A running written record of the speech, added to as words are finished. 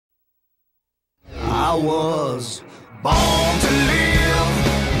I was born to live,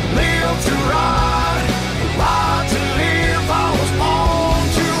 live to ride, ride to live. I was born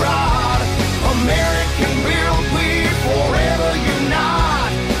to ride. American built, we forever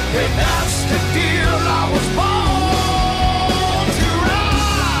unite. If that's the deal, I was born to ride.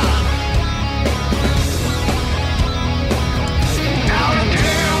 Out of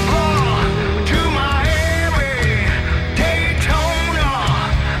Tampa to Miami, Daytona,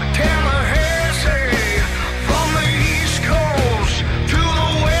 Tallahassee, from the East Coast to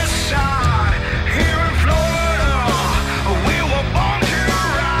the West Side, here in Florida, we were born to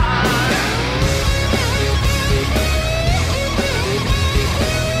ride.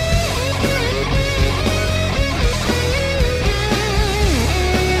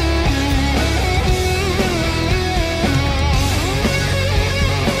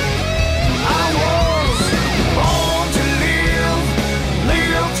 I was born to live,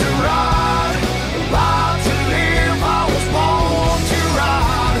 live to ride, ride to live. I was born to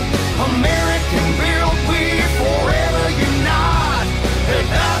ride. American built, we forever unite. If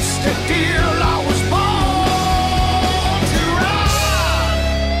that's the deal, I was born to ride.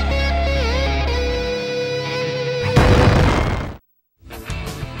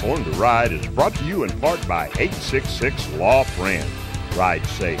 Born to Ride is brought to you in part by 866 Law Friend. Ride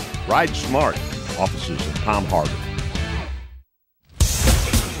safe, ride smart. Offices in Palm Harbor.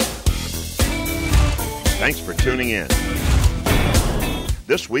 Thanks for tuning in.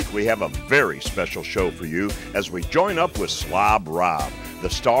 This week we have a very special show for you as we join up with Slob Rob, the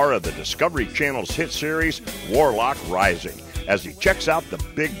star of the Discovery Channel's hit series Warlock Rising, as he checks out the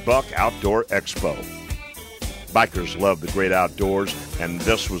Big Buck Outdoor Expo. Bikers love the great outdoors, and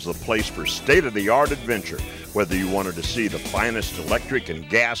this was the place for state-of-the-art adventure. Whether you wanted to see the finest electric and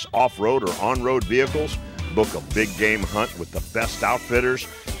gas off-road or on-road vehicles, book a big game hunt with the best outfitters,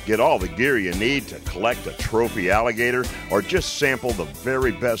 get all the gear you need to collect a trophy alligator, or just sample the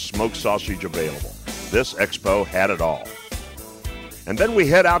very best smoked sausage available. This expo had it all. And then we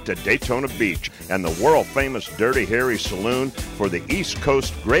head out to Daytona Beach and the world-famous Dirty Harry Saloon for the East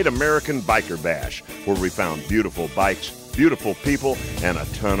Coast Great American Biker Bash, where we found beautiful bikes, beautiful people, and a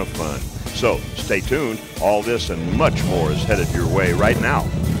ton of fun. So stay tuned. All this and much more is headed your way right now,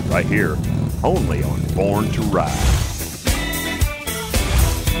 right here, only on Born to Ride.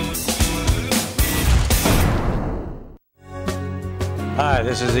 Hi,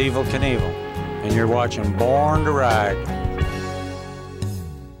 this is Evil Knievel, and you're watching Born to Ride.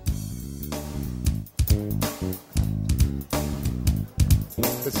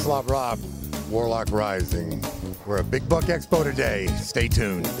 This is Slob Rob, Warlock Rising. We're at Big Buck Expo today. Stay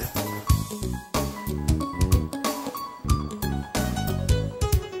tuned.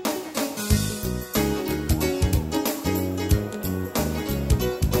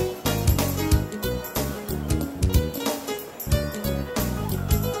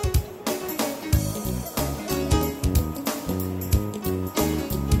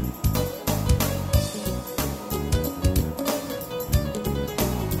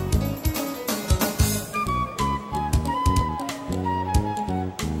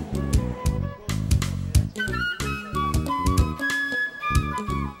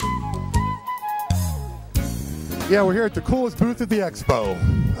 Yeah, we're here at the coolest booth at the expo.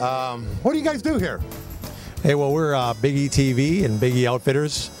 What do you guys do here? Hey, well, we're Big E TV and Big E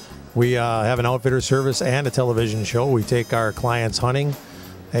Outfitters. We have an outfitter service and a television show. We take our clients hunting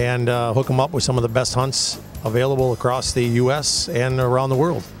and hook them up with some of the best hunts available across the U.S. and around the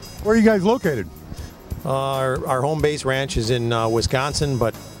world. Where are you guys located? Our home base ranch is in Wisconsin,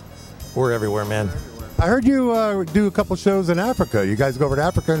 but we're everywhere, man. I heard you do a couple shows in Africa. You guys go over to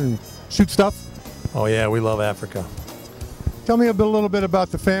Africa and shoot stuff? Oh, yeah, we love Africa. Tell me a little bit about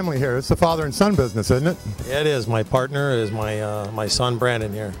the family here. It's the father and son business, isn't it? Yeah, it is. My partner is my son,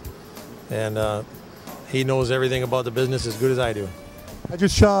 Brandon, here. And he knows everything about the business as good as I do. I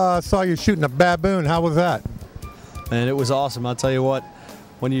just saw you shooting a baboon. How was that? And it was awesome. I'll tell you what,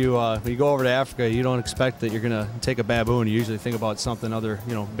 when you go over to Africa, you don't expect that you're going to take a baboon. You usually think about something other,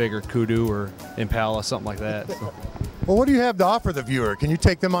 bigger, kudu or impala, something like that. So. Well, what do you have to offer the viewer? Can you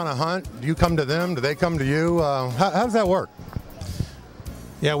take them on a hunt? Do you come to them? Do they come to you? How does that work?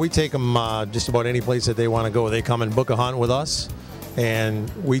 Yeah, we take them just about any place that they want to go. They come and book a hunt with us, and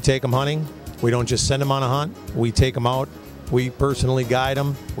we take them hunting. We don't just send them on a hunt. We take them out. We personally guide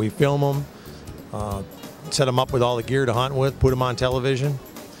them. We film them, set them up with all the gear to hunt with, put them on television,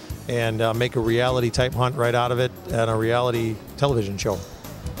 and make a reality-type hunt right out of it at a reality television show.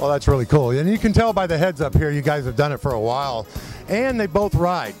 Well, that's really cool. And you can tell by the heads up here, you guys have done it for a while. And they both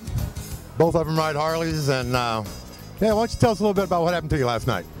ride. Both of them ride Harleys. And yeah, why don't you tell us a little bit about what happened to you last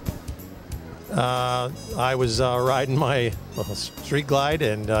night? I was riding my street glide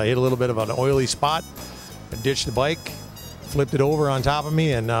and hit a little bit of an oily spot. I ditched the bike, flipped it over on top of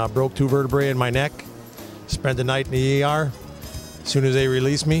me, and broke 2 vertebrae in my neck. Spent the night in the ER. As soon as they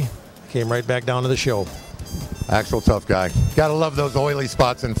released me, came right back down to the show. Actual tough guy. Gotta love those oily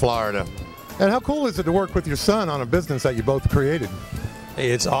spots in Florida. And how cool is it to work with your son on a business that you both created?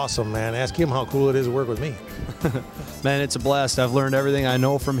 Hey, it's awesome, man. Ask him how cool it is to work with me. Man, it's a blast. I've learned everything I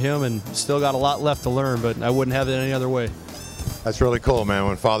know from him and still got a lot left to learn, but I wouldn't have it any other way. That's really cool, man,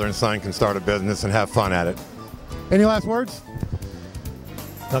 when father and son can start a business and have fun at it. Any last words?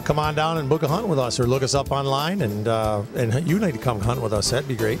 Now come on down and book a hunt with us, or look us up online, and you need to come hunt with us. That'd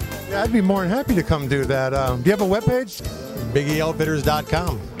be great. Yeah, I'd be more than happy to come do that. Do you have a webpage?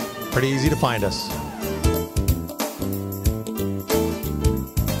 BigEOutfitters.com. Pretty easy to find us.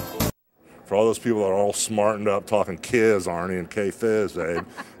 For all those people that are all smartened up talking Kiz, Arnie, and K-Fizz, and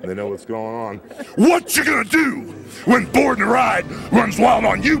they know what's going on. What you gonna do when Board and Ride runs wild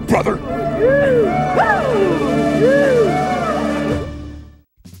on you, brother?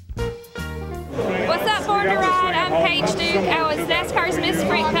 What's up, Born to Ride? I'm Paige Duke. I was NASCAR's Miss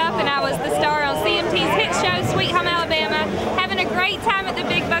Sprint Cup, and I was the star on CMT's hit show, Sweet Home Alabama. Having a great time at the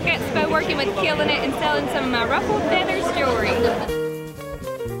Big Buck Expo, working with Killing It and selling some of my ruffled feathers jewelry.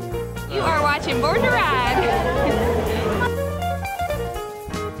 You are watching Born to Ride.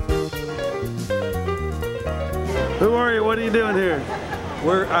 Who are you? What are you doing here?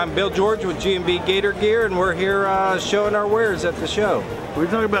 I'm Bill George with G&B Gator Gear, and we're here showing our wares at the show. We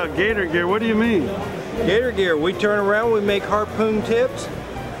talk about Gator Gear. What do you mean? Gator Gear, we turn around, we make harpoon tips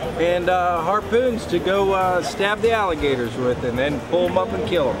and harpoons to go stab the alligators with and then pull them up and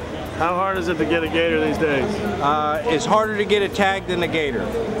kill them. How hard is it to get a gator these days? It's harder to get a tag than a gator.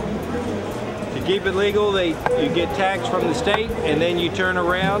 To keep it legal, you get tags from the state, and then you turn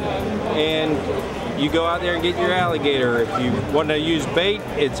around and you go out there and get your alligator. If you want to use bait,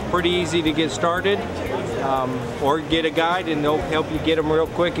 it's pretty easy to get started. Or get a guide and they'll help you get them real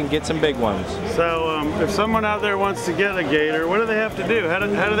quick and get some big ones. So if someone out there wants to get a gator, what do they have to do? How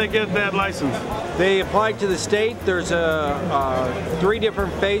do they get that license? They apply to the state. There's 3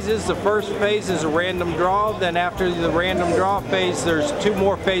 different phases. The first phase is a random draw. Then after the random draw phase, there's 2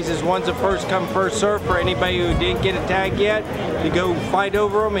 more phases. One's a first come, first serve for anybody who didn't get a tag yet to go fight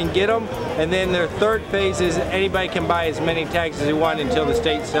over them and get them. And then their 3rd phase is anybody can buy as many tags as they want until the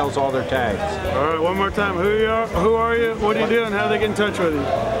state sells all their tags. All right, one more time. Who are you? What are you doing? How do they get in touch with you?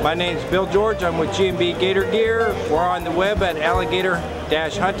 My name's Bill George. I'm with G&B Gator Gear. We're on the web at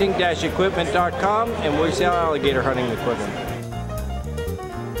alligator-hunting-equipment.com, and we sell alligator hunting equipment.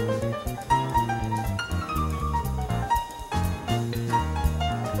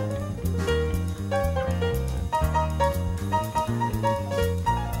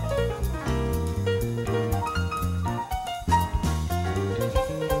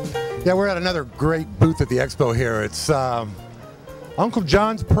 Yeah, we're at another great booth at the expo here. It's Uncle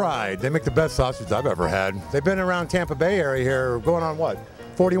John's Pride. They make the best sausage I've ever had. They've been around Tampa Bay area here going on what,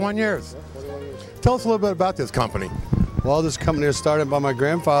 41 years? Yeah, 41 years. Tell us a little bit about this company. Well, this company was started by my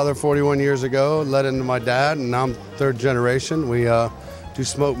grandfather 41 years ago, led into my dad, and now I'm 3rd generation. We do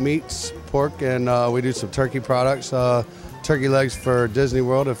smoked meats, pork, and we do some turkey products. Turkey legs for Disney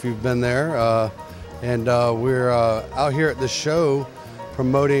World if you've been there. We're out here at the show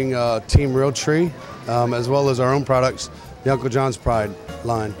promoting Team Realtree, as well as our own products, the Uncle John's Pride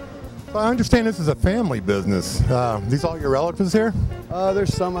line. Well, I understand this is a family business. These all your relatives here?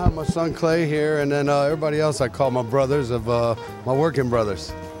 There's some. I have my son Clay here, and then everybody else I call my brothers of my working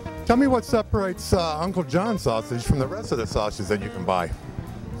brothers. Tell me what separates Uncle John's sausage from the rest of the sausages that you can buy.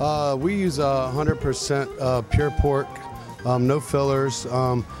 We use 100% pure pork, no fillers,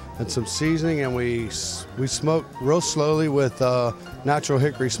 and some seasoning, and we smoke real slowly with natural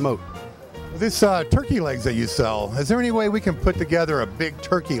hickory smoke. This turkey legs that you sell, is there any way we can put together a big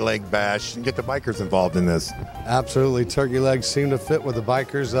turkey leg bash and get the bikers involved in this? Absolutely. Turkey legs seem to fit with the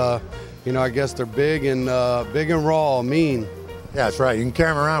bikers. You know, I guess they're big and raw, mean. Yeah, that's right. You can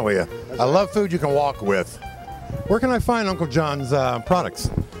carry them around with you. I love food you can walk with. Where can I find Uncle John's products?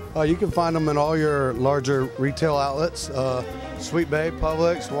 You can find them in all your larger retail outlets, Sweet Bay,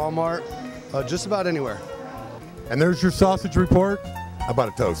 Publix, Walmart, just about anywhere. And there's your sausage report. How about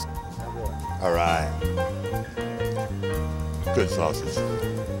a toast? All right. Good sausage.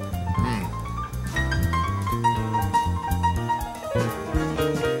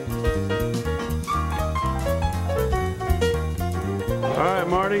 All right,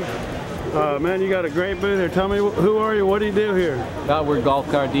 Marty. Man, you got a great booth here. Tell me, who are you? What do you do here? We're Golf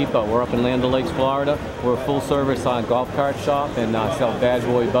Cart Depot. We're up in Land O'Lakes, Florida. We're a full-service golf cart shop and sell bad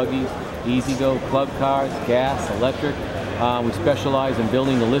boy buggies, easy-go club cars, gas, electric. We specialize in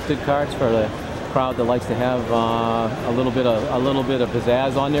building the lifted carts for the crowd that likes to have a little bit of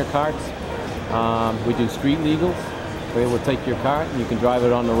pizzazz on their carts. We do street legals. We're able to take your cart and you can drive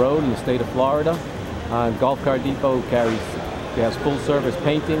it on the road in the state of Florida. Golf Car Depot has full-service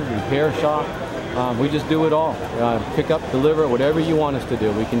painting, repair shop. We just do it all. Pick up, deliver, whatever you want us to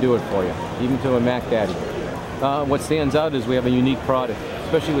do, we can do it for you, even to a Mac Daddy. What stands out is we have a unique product,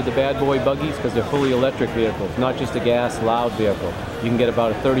 especially with the bad boy buggies, because they're fully electric vehicles, not just a gas loud vehicle. You can get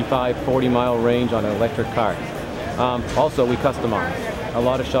about a 35-40 mile range on an electric cart. Also, we customize. A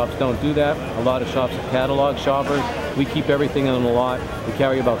lot of shops don't do that. A lot of shops are catalog shoppers. We keep everything on the lot. We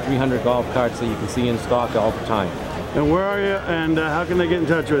carry about 300 golf carts that you can see in stock all the time. And where are you, and how can they get in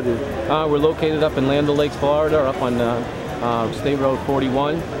touch with you? We're located up in Land O'Lakes, Florida, up on State Road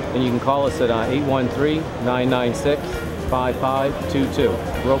 41, and you can call us at 813-996-5522.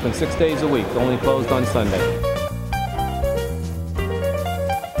 We're open 6 days a week, only closed on Sunday.